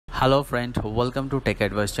Hello friend, welcome to Tech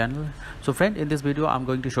Advice channel. So friend, in this video I'm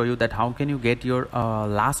going to show you that how can you get your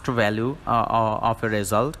last value of a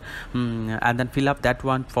result and then fill up that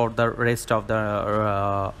one for the rest of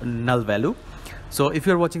the null value. So if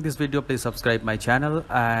you're watching this video, please subscribe my channel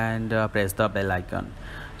and press the bell icon.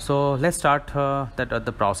 So let's start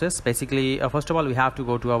the process. Basically, first of all, we have to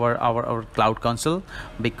go to our Cloud Console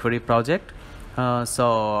Bigquery project.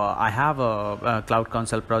 So I have a Cloud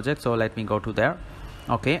Console project, so let me go to there.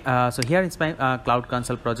 Okay, so here is my Cloud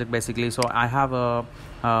Console project. Basically, so I have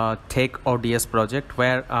a Tech ODS project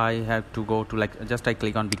where I have to go to, like, just I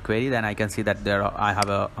click on Bigquery, then I can see that there I have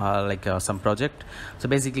a some project. So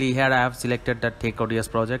basically here I have selected the Tech ODS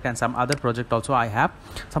project and some other project also I have,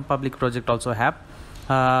 some public project also have.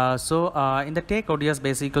 In the Tech ODS,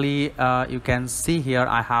 basically you can see here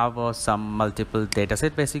I have some multiple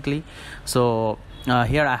dataset basically. So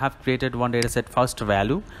here I have created one dataset, first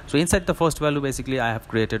value. So inside the first value, basically I have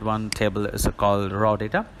created one table called raw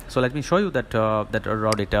data. So let me show you that that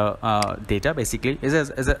raw data basically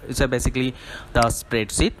is basically the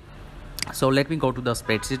spreadsheet. So let me go to the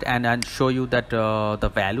spreadsheet and show you that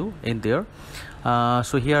the value in there.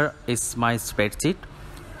 So here is my spreadsheet.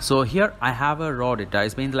 So here I have a raw data.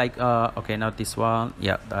 It means like okay, not this one,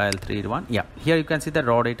 yeah, the L3 one, yeah. Here you can see the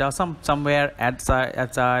raw data, somewhere at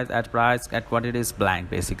size, at price, at quantity is blank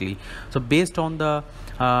basically. So based on the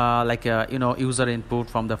user input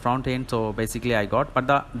from the front end, so basically I got, but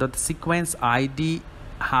the sequence ID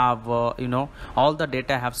have all the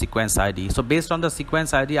data have sequence ID. So based on the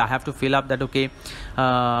sequence ID, I have to fill up that, okay,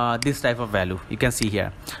 this type of value you can see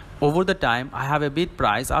here. Over the time, I have a bit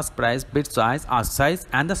price, ask price, bit size, ask size,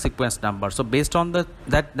 and the sequence number. So based on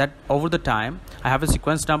that over the time, I have a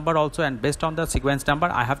sequence number also, and based on the sequence number,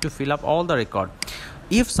 I have to fill up all the record.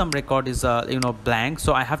 If some record is blank,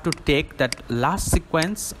 so I have to take that last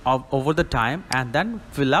sequence of over the time and then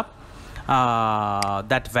fill up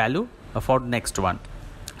that value for next one.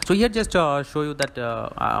 So here just show you that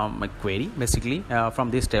my query basically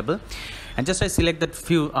from this table, and just I select that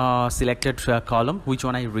few selected column which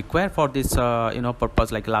one I require for this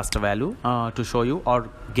purpose, like last value to show you or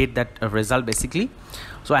get that result basically.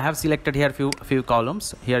 So I have selected here few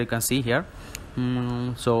columns. Here you can see here.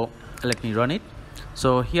 So let me run it.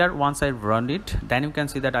 So here once I run it, then you can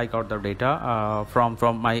see that I got the data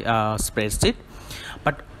from my spreadsheet.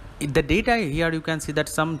 But the data here, you can see that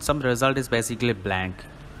some result is basically blank,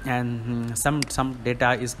 and some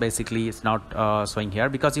data is basically is not showing here,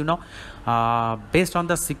 because based on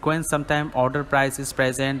the sequence, sometimes order price is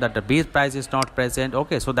present, that the base price is not present.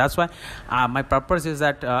 Okay, so that's why my purpose is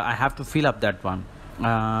that I have to fill up that one.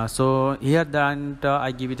 So here then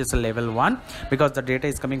I give it as a level 1 because the data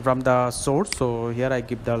is coming from the source. So here I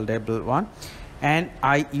give the level 1, and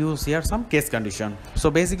I use here some case condition. So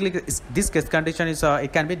basically this case condition is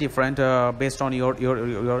it can be different based on your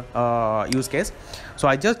use case. So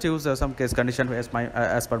I just use some case condition as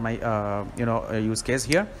per my use case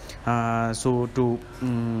here, so to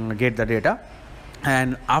get the data.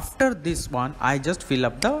 And after this one, I just fill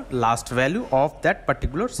up the last value of that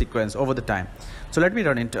particular sequence over the time. So let me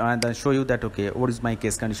run it and then show you that, okay, what is my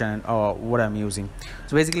case condition and what I'm using.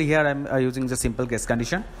 So basically here I'm using the simple case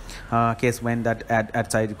condition, case when that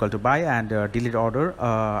add size equal to buy and delete order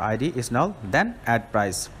ID is null, then add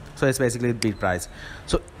price. So it's basically bid price.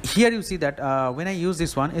 So here you see that when I use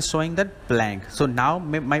this one, it's showing that blank. So now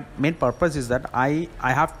my main purpose is that I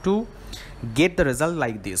have to get the result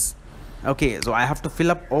like this. Okay, so I have to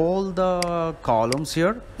fill up all the columns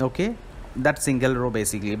here, okay, that single row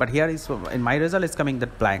basically, but here is in my result is coming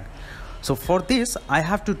that blank. So for this I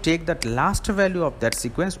have to take that last value of that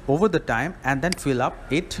sequence over the time and then fill up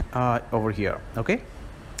it over here. Okay,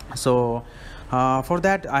 so for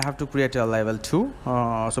that I have to create a level 2.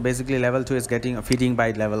 So basically level 2 is feeding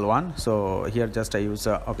by level 1. So here just I use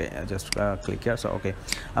okay, just click here. So okay,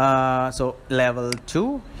 so level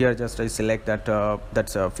 2, here just I select that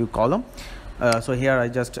that's a few column. So here I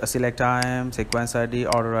just select time, sequence ID,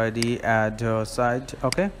 order ID, add size.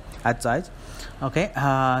 Okay, add size. Okay,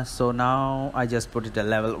 so now I just put it at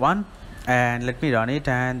level 1 and let me run it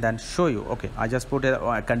and then show you. Okay, I just put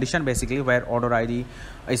a condition basically where order ID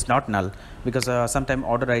is not null, because sometimes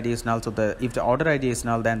order ID is null. So if the order ID is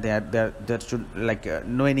null, then there should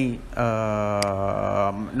no any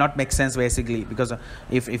not make sense basically, because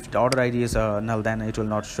if the order ID is null, then it will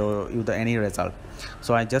not show you any result.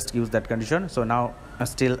 So I just use that condition. So now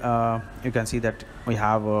still you can see that we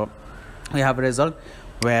have a result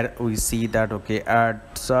where we see that, okay, add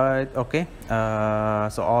side. Okay,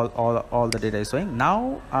 so all the data is showing.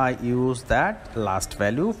 Now I use that last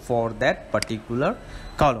value for that particular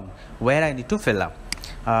column where I need to fill up.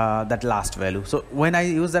 that last value. So when I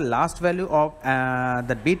use the last value of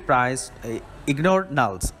the bid price, ignore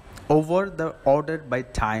nulls over the ordered by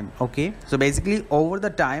time. Okay, so basically over the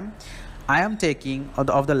time I am taking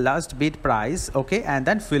of the last bid price, okay, and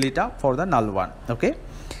then fill it up for the null one. Okay,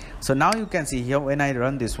 so now you can see here when I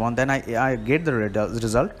run this one, then I get the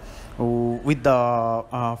result with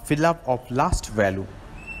the fill up of last value.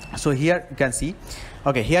 So here you can see,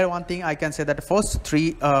 okay, here one thing I can say that the first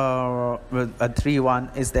 3 1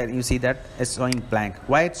 is that you see that it's showing blank.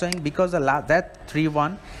 Why it's showing? Because that 3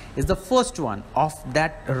 1 is the first one of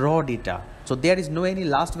that raw data, so there is no any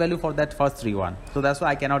last value for that first 3 1, so that's why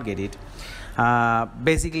I cannot get it.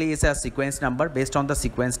 Basically it's a sequence number based on the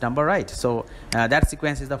sequence number, right? So that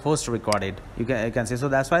sequence is the first recorded, you can say. So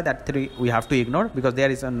that's why that 3 we have to ignore, because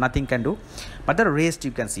there is nothing can do. But the rest,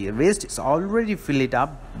 you can see rest is already fill it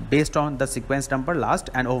up based on the sequence number last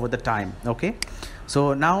and over the time. Okay,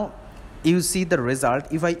 so now you see the result.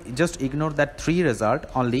 If I just ignore that 3 result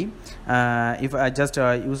only, if I just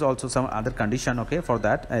use also some other condition, okay, for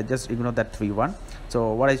that I just ignore that 3 1.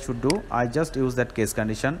 So what I should do, I just use that case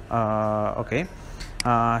condition. Okay,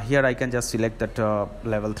 here I can just select that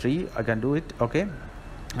level 3, I can do it. Okay,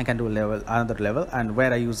 I can do another level, and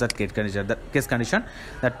where I use that case condition,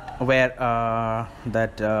 that where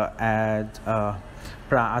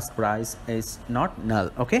ask price is not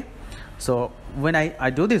null. Okay, so when I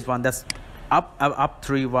do this one, that's up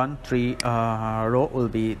 3 1 3 row will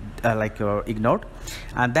be ignored,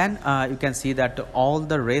 and then you can see that all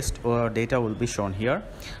the rest data will be shown here.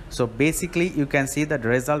 So basically you can see that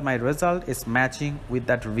my result is matching with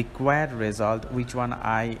that required result, which one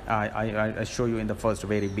I show you in the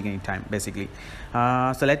very beginning time basically.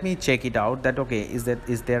 So let me check it out, that okay, is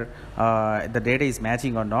there the data is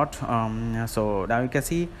matching or not. So now you can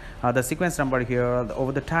see the sequence number here,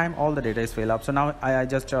 over the time all the data is filled up. So now I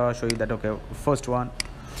just show you that, okay, first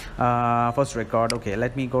record. Okay,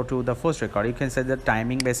 let me go to the first record. You can see the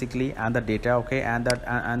timing basically and the data, okay,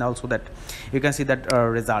 and also that you can see that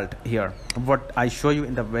result here, what I show you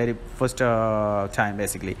in the very first time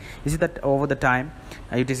basically. You see that over the time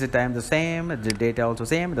UTC time the same, the data also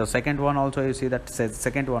same, the second one also you see that says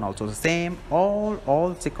second one also the same,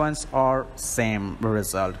 all sequence are same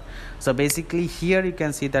result. So basically here you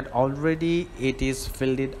can see that already it is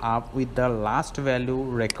filled it up with the last value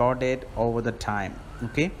recorded over the time.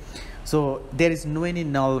 Okay, so there is no any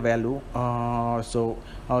null value. So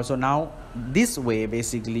now this way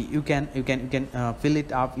basically you can fill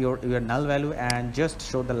it up your null value and just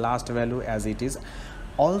show the last value as it is.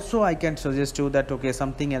 Also I can suggest you that, okay,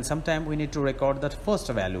 something else, sometime we need to record that first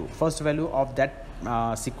value of that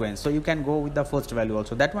sequence, so you can go with the first value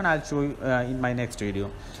also. That one I'll show you in my next video.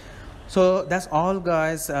 So that's all,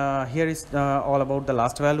 guys. Here is all about the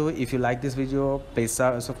last value. If you like this video, please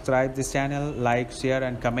subscribe this channel, like, share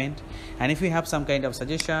and comment. And if you have some kind of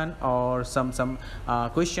suggestion or some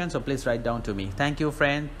questions, so please write down to me. Thank you,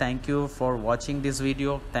 friend. Thank you for watching this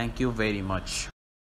video. Thank you very much.